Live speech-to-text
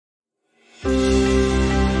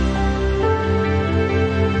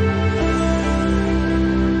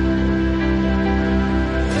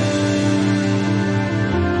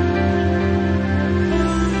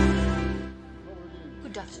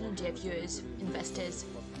investors,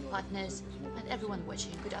 partners, and everyone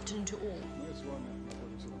watching. Good afternoon to all.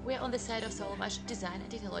 We are on the side of Sovelmash Design and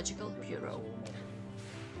Technological Bureau.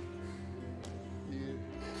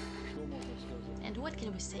 And what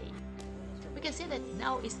can we say? We can say that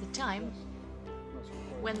now is the time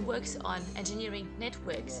when works on engineering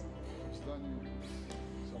networks,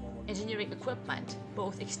 engineering equipment,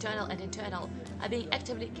 both external and internal, are being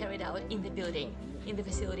actively carried out in the building, in the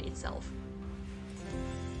facility itself.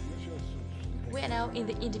 We are now in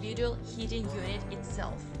the individual heating unit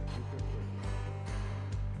itself.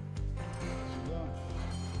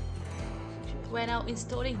 We are now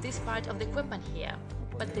installing this part of the equipment here,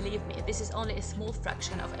 but believe me, this is only a small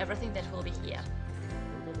fraction of everything that will be here.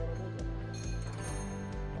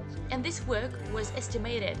 And this work was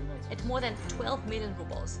estimated at more than 12 million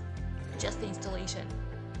rubles, just the installation.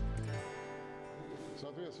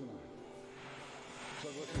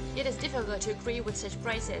 It is difficult to agree with such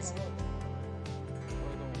prices.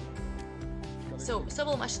 So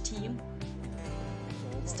Sovelmash team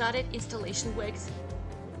started installation works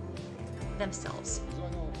themselves.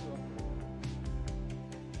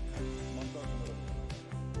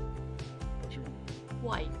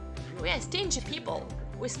 Why? We are stingy people.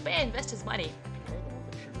 We spare investors' money.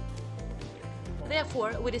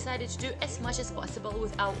 Therefore, we decided to do as much as possible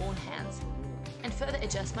with our own hands, and further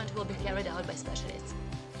adjustment will be carried out by specialists.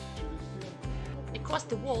 Across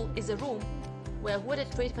the wall is a room where water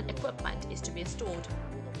treatment equipment is to be installed.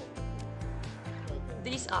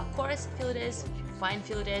 These are coarse filters, fine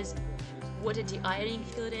filters, water de-ironing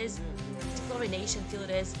filters, chlorination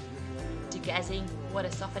filters, degassing,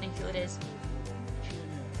 water softening filters,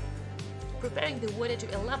 preparing the water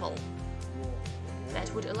to a level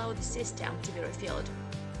that would allow the system to be refilled.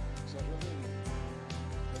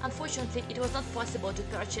 Unfortunately, it was not possible to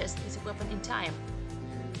purchase this equipment in time,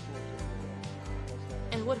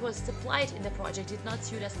 and what was supplied in the project did not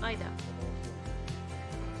suit us either.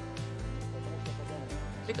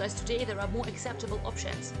 Because today there are more acceptable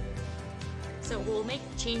options. So we will make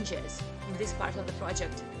changes in this part of the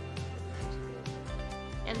project.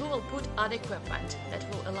 And we will put other equipment that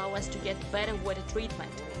will allow us to get better water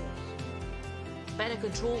treatment, better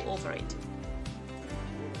control over it,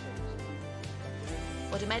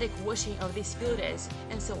 automatic washing of these filters,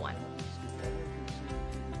 and so on.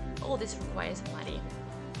 All this requires money.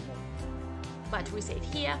 But we save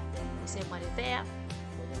here, we save money there.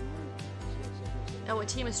 Our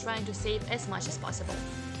team is trying to save as much as possible.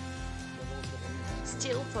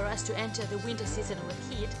 Still, for us to enter the winter season with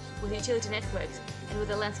heat, with utility networks, and with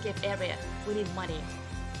a landscape area, we need money.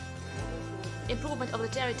 Improvement of the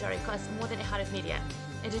territory costs more than 100 million.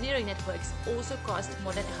 Engineering networks also cost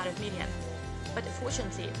more than 100 million. But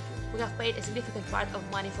fortunately, we have paid a significant part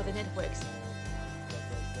of money for the networks.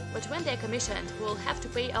 But when they are commissioned, we will have to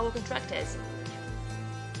pay our contractors.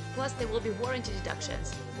 Plus, there will be warranty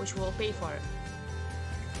deductions, which we will pay for.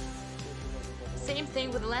 Same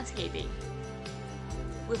thing with the landscaping.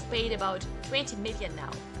 We've paid about 20 million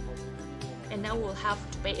now, and now we'll have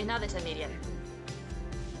to pay another 10 million.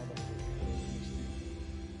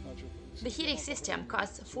 The heating system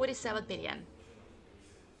costs 47 million.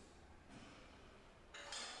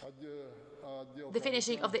 The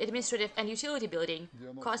finishing of the administrative and utility building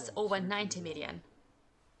costs over 90 million.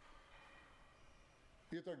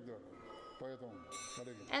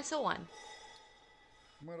 And so on.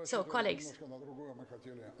 So, colleagues,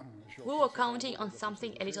 we were counting on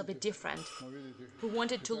something a little bit different. We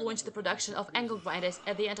wanted to launch the production of angle grinders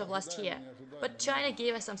at the end of last year, but China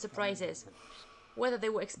gave us some surprises. Whether they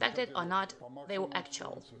were expected or not, they were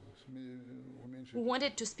actual. We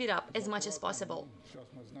wanted to speed up as much as possible,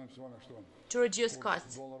 to reduce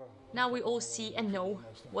costs. Now we all see and know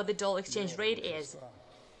what the dollar exchange rate is.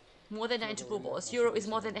 More than 90 rubles, euro is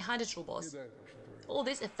more than 100 rubles. All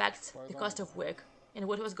this affects the cost of work and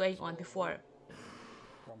what was going on before.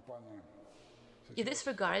 In this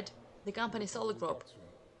regard, the company Solar Group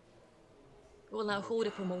will now hold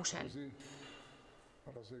a promotion.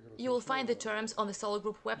 You will find the terms on the Solar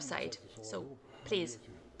Group website, so please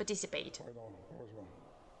participate.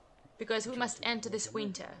 Because we must enter this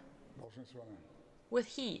winter with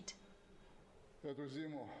heat,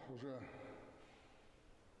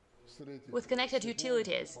 with connected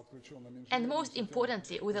utilities, and most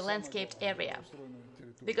importantly with a landscaped area,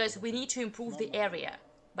 because we need to improve the area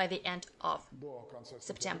by the end of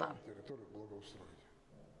September.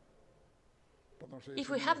 If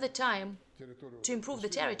we have the time to improve the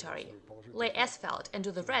territory, lay asphalt and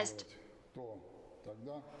do the rest,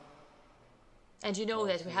 and you know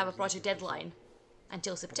that we have a project deadline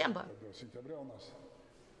until September,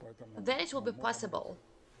 then it will be possible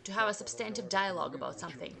to have a substantive dialogue about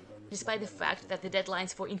something. despite the fact that the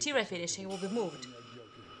deadlines for interior finishing will be moved.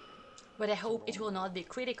 But I hope it will not be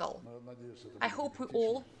critical. I hope we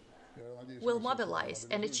all will mobilize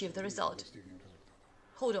and achieve the result.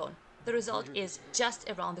 Hold on, the result is just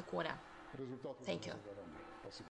around the corner. Thank you.